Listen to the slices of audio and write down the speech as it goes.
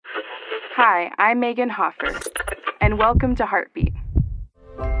Hi, I'm Megan Hoffer, and welcome to Heartbeat.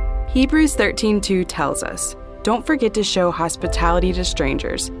 Hebrews 13:2 tells us, "Don't forget to show hospitality to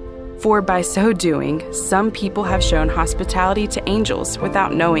strangers, for by so doing, some people have shown hospitality to angels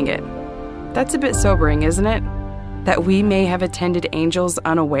without knowing it." That's a bit sobering, isn't it? That we may have attended angels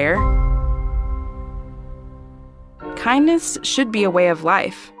unaware. Kindness should be a way of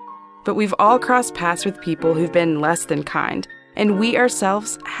life, but we've all crossed paths with people who've been less than kind, and we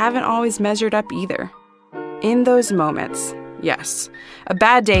ourselves haven't always measured up either. In those moments, yes, a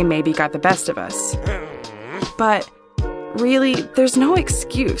bad day maybe got the best of us. But really, there's no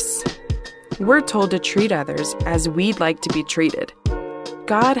excuse. We're told to treat others as we'd like to be treated.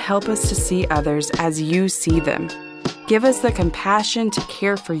 God, help us to see others as you see them. Give us the compassion to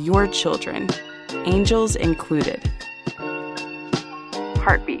care for your children, angels included.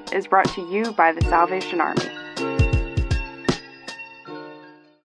 Heartbeat is brought to you by the Salvation Army.